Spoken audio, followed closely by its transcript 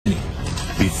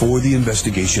before the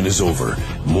investigation is over,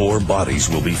 more bodies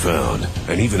will be found,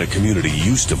 and even a community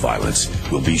used to violence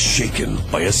will be shaken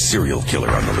by a serial killer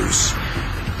on the loose.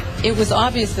 It was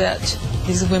obvious that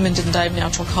these women didn't die of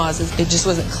natural causes. It just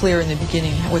wasn't clear in the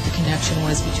beginning what the connection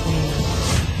was between them.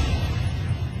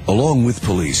 Along with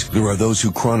police, there are those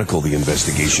who chronicle the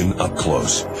investigation up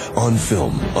close, on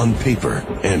film, on paper,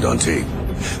 and on tape.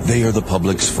 They are the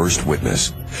public's first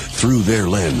witness. Through their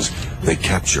lens, they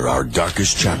capture our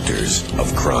darkest chapters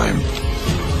of crime.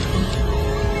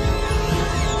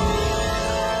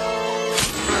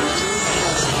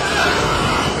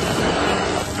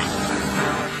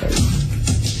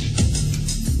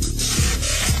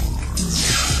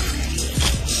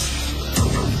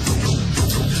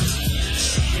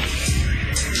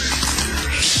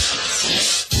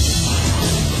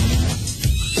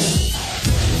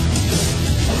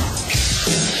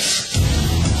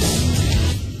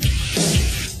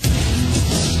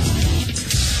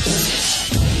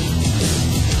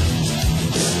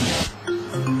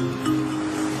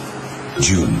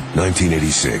 June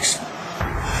 1986.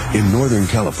 In Northern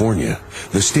California,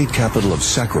 the state capital of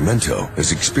Sacramento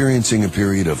is experiencing a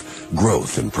period of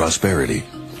growth and prosperity.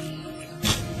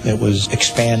 It was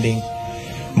expanding.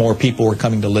 More people were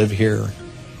coming to live here.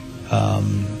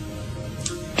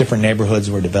 Different neighborhoods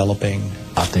were developing.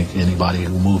 I think anybody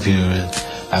who moved here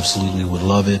absolutely would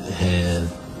love it and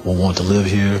will want to live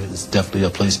here. It's definitely a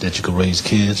place that you can raise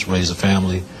kids, raise a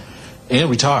family, and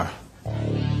retire.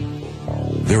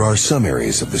 There are some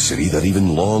areas of the city that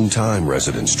even long-time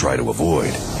residents try to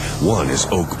avoid. One is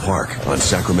Oak Park on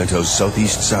Sacramento's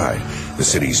southeast side, the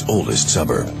city's oldest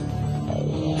suburb.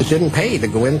 It didn't pay to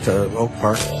go into Oak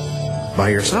Park by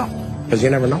yourself, because you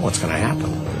never know what's going to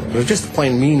happen. It was just a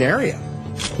plain mean area.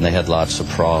 And they had lots of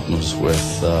problems with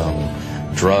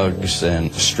drugs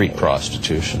and street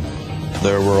prostitution.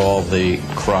 There were all the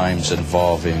crimes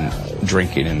involving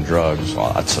drinking and drugs,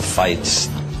 lots of fights.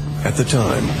 At the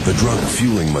time, the drug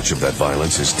fueling much of that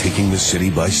violence is taking the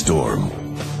city by storm.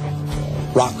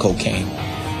 Rock cocaine,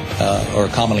 or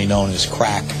commonly known as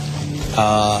crack,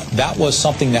 that was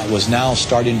something that was now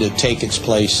starting to take its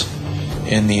place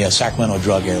in the Sacramento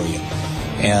drug area.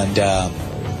 And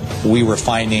we were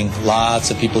finding lots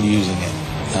of people using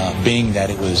it, being that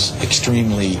it was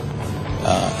extremely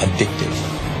addictive.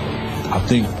 I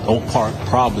think Oak Park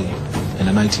probably in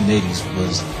the 1980s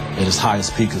was at its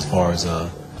highest peak as far as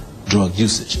drug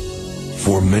usage.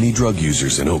 For many drug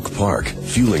users in Oak Park,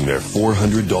 fueling their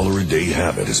 $400 a day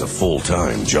habit is a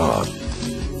full-time job.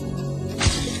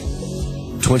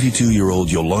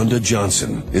 22-year-old Yolanda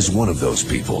Johnson is one of those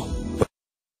people.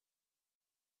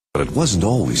 But it wasn't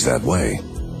always that way.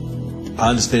 I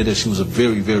understand that she was a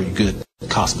very, very good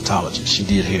cosmetologist. She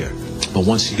did hair. But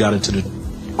once she got into the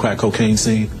crack cocaine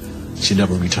scene, she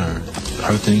never returned.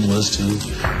 Her thing was to,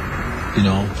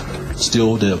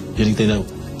 steal anything that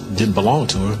didn't belong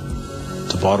to her,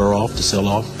 to barter off, to sell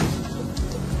off,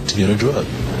 to get her drug.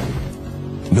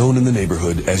 Known in the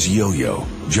neighborhood as Yo-Yo,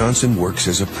 Johnson works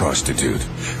as a prostitute,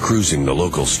 cruising the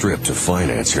local strip to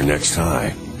finance her next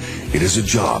high. It is a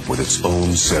job with its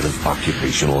own set of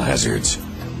occupational hazards.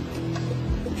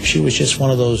 She was just one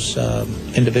of those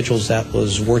individuals that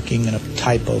was working in a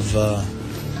type of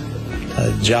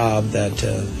job that,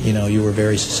 you were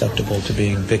very susceptible to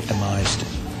being victimized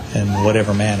in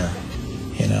whatever manner.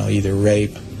 Either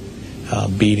rape,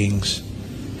 beatings,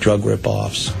 drug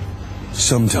rip-offs.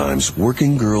 Sometimes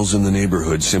working girls in the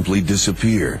neighborhood simply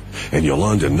disappear, and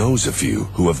Yolanda knows a few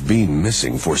who have been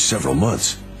missing for several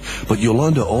months. But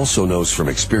Yolanda also knows from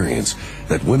experience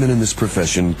that women in this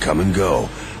profession come and go,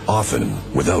 often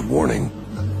without warning.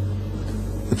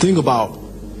 The thing about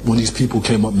when these people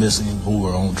came up missing who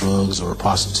were on drugs or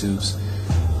prostitutes,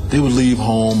 they would leave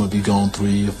home and be gone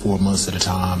 3 or 4 months at a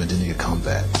time, and then they'd come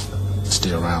back.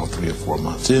 Stay around 3 or 4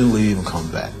 months, then leave and come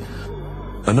back.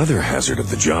 Another hazard of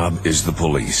the job is the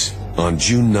police. On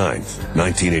June 9th,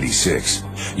 1986,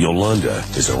 Yolanda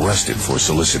is arrested for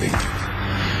soliciting.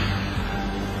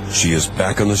 She is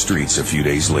back on the streets a few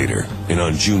days later, and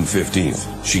on June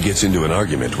 15th, she gets into an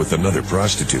argument with another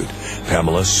prostitute,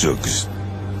 Pamela Suggs.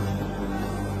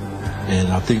 And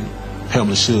I think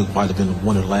Pamela Suggs might have been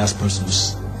one of the last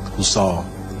persons who saw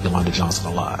Yolanda Johnson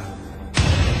alive.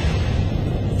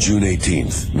 June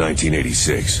 18th,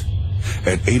 1986.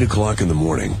 At 8 o'clock in the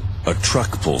morning, a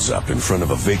truck pulls up in front of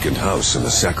a vacant house in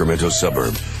the Sacramento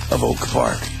suburb of Oak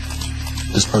Park.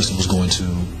 This person was going to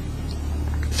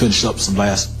finish up some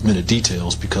last-minute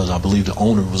details because I believe the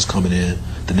owner was coming in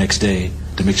the next day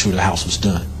to make sure the house was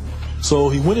done. So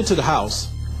he went into the house,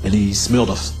 and he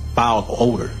smelled a foul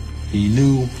odor. He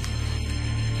knew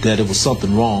that it was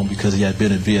something wrong because he had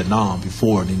been in Vietnam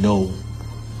before, and he knew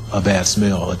a bad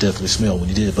smell, a definite smell when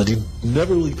he did, but he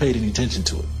never really paid any attention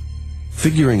to it.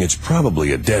 Figuring it's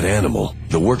probably a dead animal,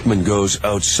 the workman goes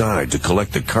outside to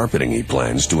collect the carpeting he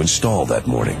plans to install that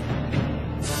morning.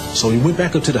 So he went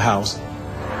back up to the house,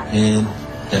 and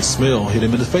that smell hit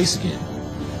him in the face again.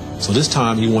 So this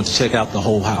time he wanted to check out the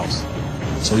whole house.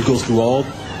 So he goes through all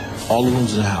the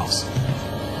rooms in the house.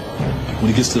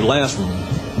 When he gets to the last room,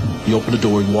 he opens the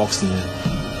door, he walks in,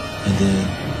 and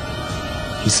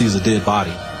then he sees a dead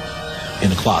body in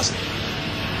the closet.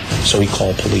 So he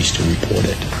called police to report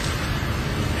it.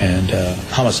 And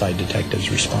homicide detectives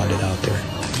responded out there.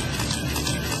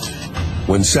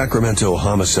 When Sacramento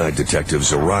homicide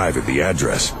detectives arrive at the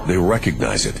address, they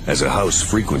recognize it as a house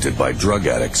frequented by drug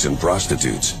addicts and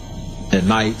prostitutes. At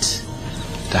night,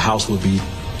 the house would be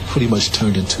pretty much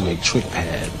turned into a trick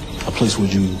pad, a place where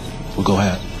you would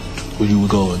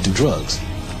go and do drugs.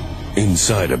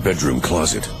 Inside a bedroom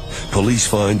closet, police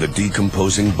find the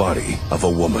decomposing body of a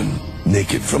woman,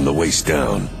 naked from the waist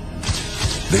down.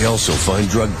 They also find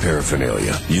drug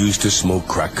paraphernalia used to smoke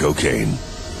crack cocaine.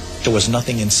 There was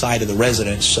nothing inside of the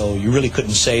residence, so you really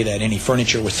couldn't say that any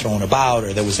furniture was thrown about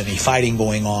or there was any fighting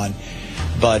going on.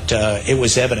 But it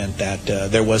was evident that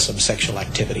there was some sexual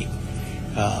activity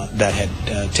that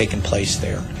had taken place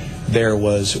there. There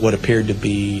was what appeared to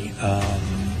be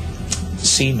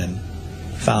semen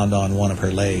found on one of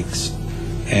her legs.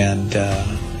 And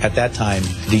at that time,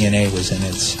 DNA was in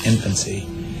its infancy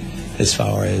as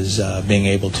far as being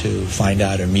able to find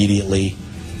out immediately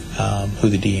who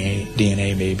the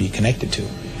DNA may be connected to.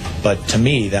 But to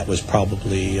me, that was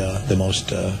probably the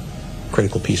most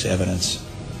critical piece of evidence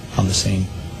on the scene.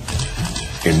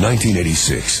 In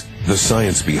 1986, the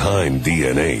science behind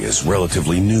DNA is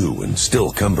relatively new and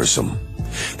still cumbersome.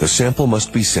 The sample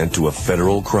must be sent to a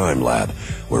federal crime lab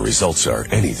where results are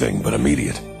anything but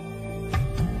immediate.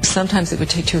 Sometimes it would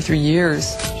take 2 or 3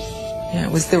 years. Yeah,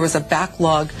 there was a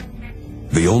backlog.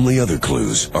 The only other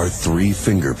clues are 3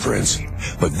 fingerprints,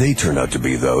 but they turn out to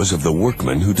be those of the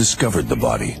workman who discovered the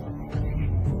body.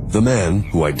 The man,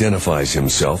 who identifies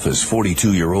himself as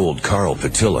 42-year-old Carl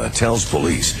Patilla, tells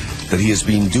police that he has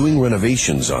been doing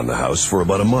renovations on the house for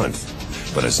about a month,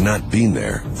 but has not been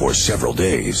there for several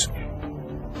days.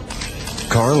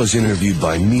 Carl is interviewed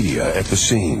by media at the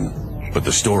scene, but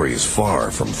the story is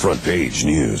far from front-page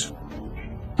news.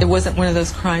 It wasn't one of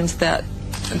those crimes that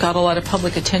got a lot of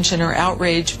public attention or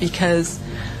outrage because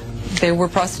they were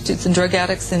prostitutes and drug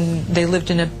addicts and they lived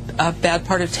in a bad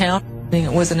part of town. It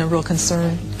wasn't a real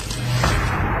concern.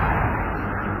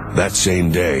 That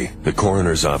same day, the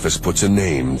coroner's office puts a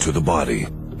name to the body.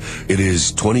 It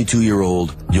is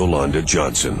 22-year-old Yolanda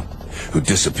Johnson, who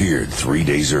disappeared 3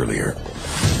 days earlier.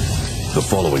 The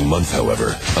following month,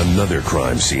 however, another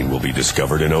crime scene will be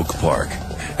discovered in Oak Park,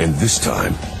 and this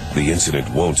time, the incident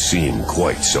won't seem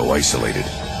quite so isolated.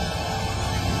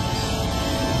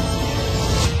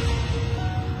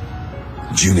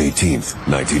 June 18th,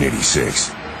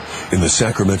 1986. In the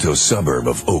Sacramento suburb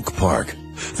of Oak Park,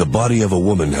 the body of a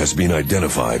woman has been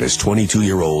identified as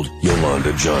 22-year-old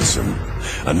Yolanda Johnson,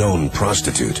 a known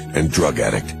prostitute and drug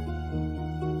addict.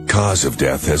 Cause of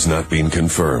death has not been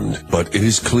confirmed, but it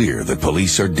is clear that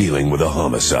police are dealing with a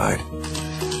homicide.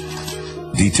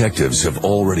 Detectives have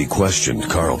already questioned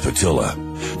Carl Patilla,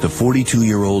 the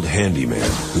 42-year-old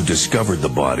handyman who discovered the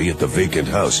body at the vacant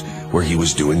house where he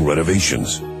was doing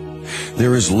renovations.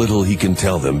 There is little he can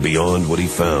tell them beyond what he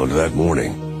found that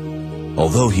morning.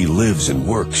 Although he lives and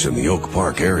works in the Oak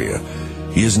Park area,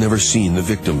 he has never seen the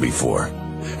victim before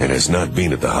and has not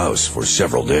been at the house for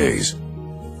several days.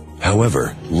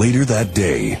 However, later that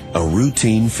day, a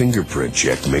routine fingerprint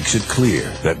check makes it clear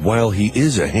that while he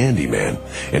is a handyman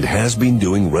and has been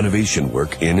doing renovation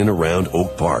work in and around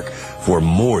Oak Park for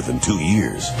more than 2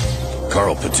 years,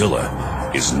 Carl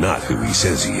Patilla is not who he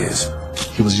says he is.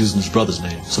 He was using his brother's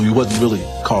name, so he wasn't really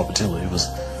Carl Patilla. He was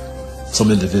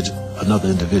another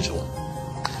individual.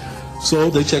 So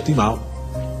they checked him out.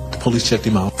 The police checked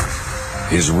him out.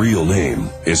 His real name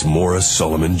is Morris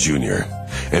Solomon Jr.,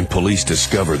 and police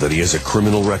discover that he has a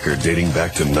criminal record dating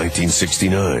back to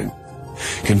 1969.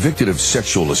 Convicted of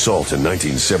sexual assault in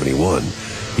 1971,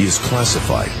 he is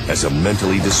classified as a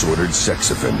mentally disordered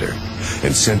sex offender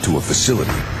and sent to a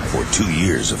facility for 2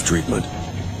 years of treatment.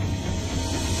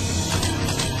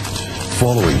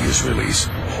 Following his release,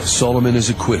 Solomon is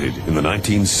acquitted in the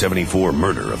 1974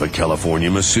 murder of a California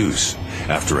masseuse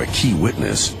after a key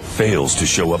witness fails to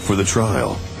show up for the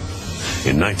trial.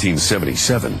 In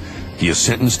 1977, he is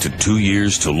sentenced to 2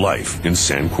 years to life in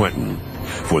San Quentin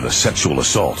for the sexual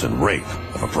assault and rape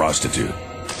of a prostitute.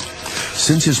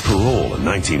 Since his parole in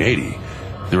 1980,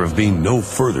 there have been no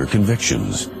further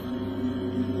convictions.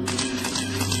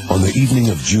 On the evening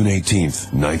of June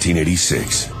 18th,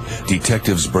 1986,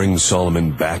 detectives bring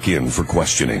Solomon back in for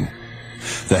questioning.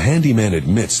 The handyman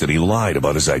admits that he lied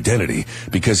about his identity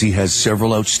because he has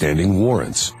several outstanding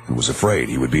warrants and was afraid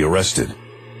he would be arrested.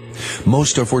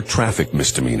 Most are for traffic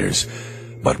misdemeanors,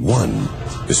 but one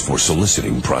is for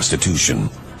soliciting prostitution.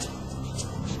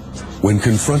 When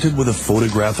confronted with a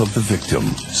photograph of the victim,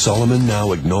 Solomon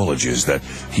now acknowledges that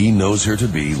he knows her to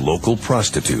be local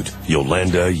prostitute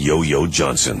Yolanda Yo-Yo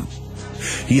Johnson.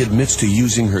 He admits to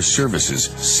using her services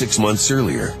 6 months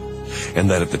earlier, and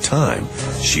that at the time,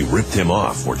 she ripped him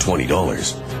off for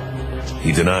 $20.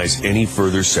 He denies any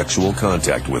further sexual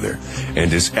contact with her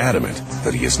and is adamant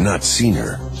that he has not seen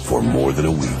her for more than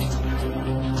a week.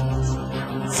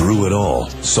 Through it all,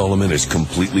 Solomon is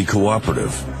completely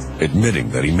cooperative, admitting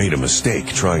that he made a mistake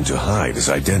trying to hide his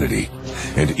identity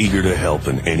and eager to help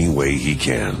in any way he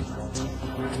can.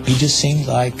 He just seemed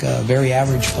like a very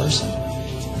average person.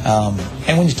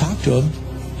 And when you talk to him,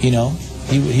 you know,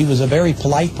 he was a very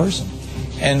polite person.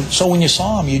 And so when you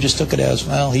saw him, you just took it as,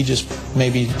 well, he just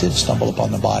maybe did stumble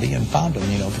upon the body and found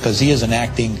him, you know, because he isn't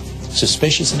acting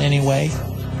suspicious in any way.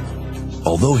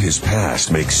 Although his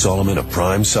past makes Solomon a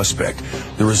prime suspect,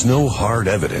 there is no hard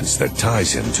evidence that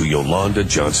ties him to Yolanda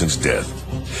Johnson's death.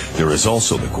 There is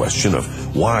also the question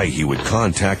of why he would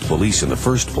contact police in the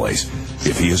first place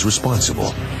if he is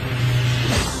responsible.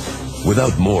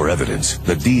 Without more evidence,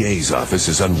 the DA's office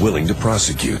is unwilling to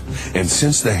prosecute, and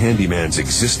since the handyman's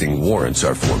existing warrants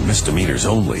are for misdemeanors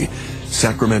only,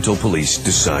 Sacramento police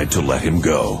decide to let him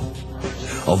go.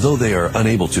 Although they are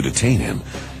unable to detain him,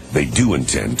 they do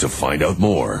intend to find out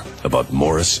more about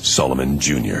Morris Solomon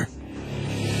Jr.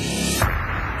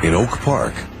 In Oak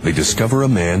Park, they discover a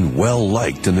man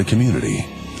well-liked in the community.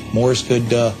 Morris could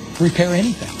repair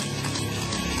anything.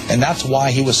 And that's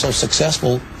why he was so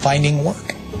successful finding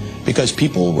work. Because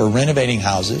people were renovating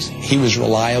houses. He was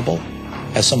reliable,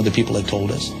 as some of the people had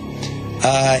told us.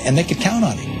 And they could count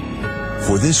on him.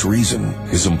 For this reason,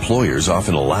 his employers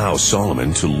often allow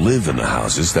Solomon to live in the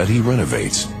houses that he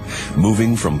renovates,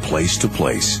 moving from place to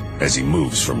place as he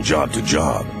moves from job to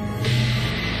job.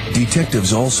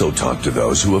 Detectives also talk to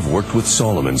those who have worked with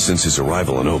Solomon since his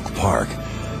arrival in Oak Park,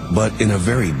 but in a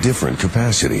very different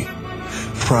capacity.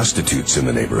 Prostitutes in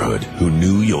the neighborhood who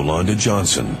knew Yolanda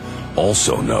Johnson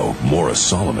also know Morris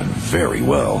Solomon very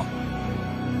well.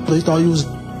 They thought he was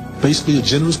basically a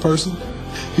generous person.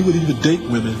 He would even date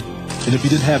women, and if he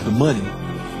didn't have the money,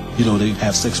 you know, they'd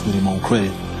have sex with him on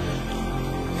credit.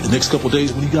 The next couple of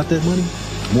days when he got that money,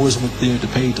 Morris went there to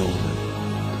pay those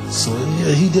women. So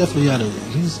yeah, he definitely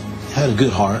had a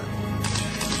good heart.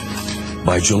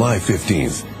 By July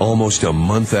 15th, almost a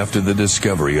month after the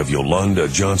discovery of Yolanda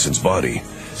Johnson's body,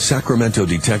 Sacramento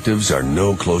detectives are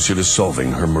no closer to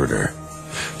solving her murder.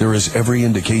 There is every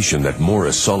indication that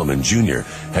Morris Solomon Jr.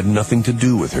 had nothing to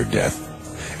do with her death,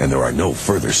 and there are no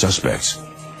further suspects.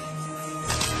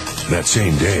 That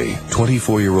same day,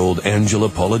 24-year-old Angela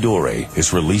Polidori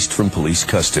is released from police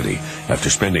custody after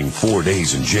spending 4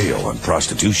 days in jail on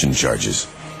prostitution charges.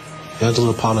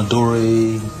 Angela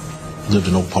Polidori lived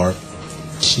in Oak Park.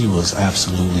 She was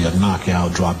absolutely a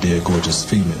knockout, drop-dead gorgeous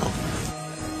female.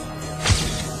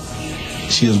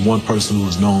 She is one person who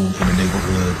was known in the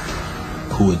neighborhood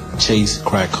who would chase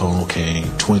crack cocaine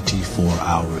 24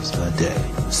 hours a day,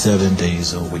 7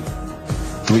 days a week,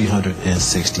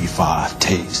 365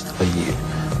 days a year.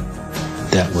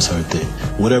 That was her thing.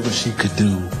 Whatever she could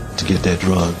do to get that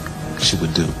drug, she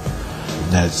would do.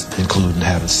 And that's including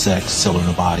having sex, selling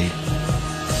her body.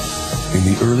 In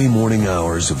the early morning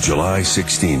hours of July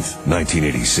 16th,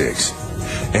 1986,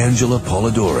 Angela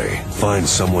Polidori finds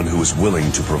someone who is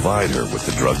willing to provide her with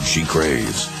the drug she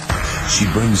craves. She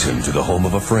brings him to the home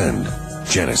of a friend,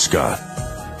 Janice Scott.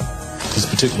 This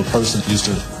particular person used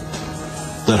to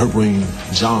let her bring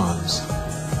Johns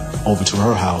over to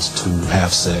her house to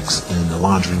have sex in the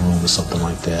laundry room or something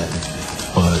like that.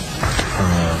 But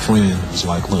her friend was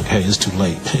like, look, hey, it's too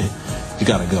late. You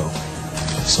gotta go.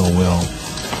 So, well,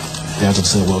 Angela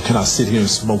said, well, can I sit here and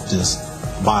smoke this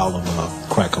vial of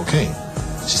crack cocaine?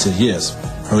 She said, yes,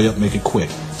 hurry up, make it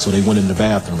quick. So they went in the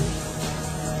bathroom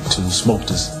to smoke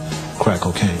this crack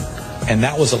cocaine. And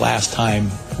that was the last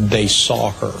time they saw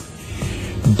her.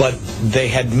 But they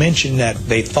had mentioned that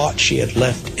they thought she had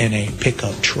left in a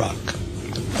pickup truck.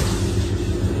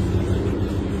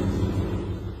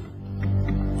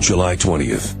 July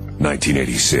 20th,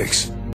 1986.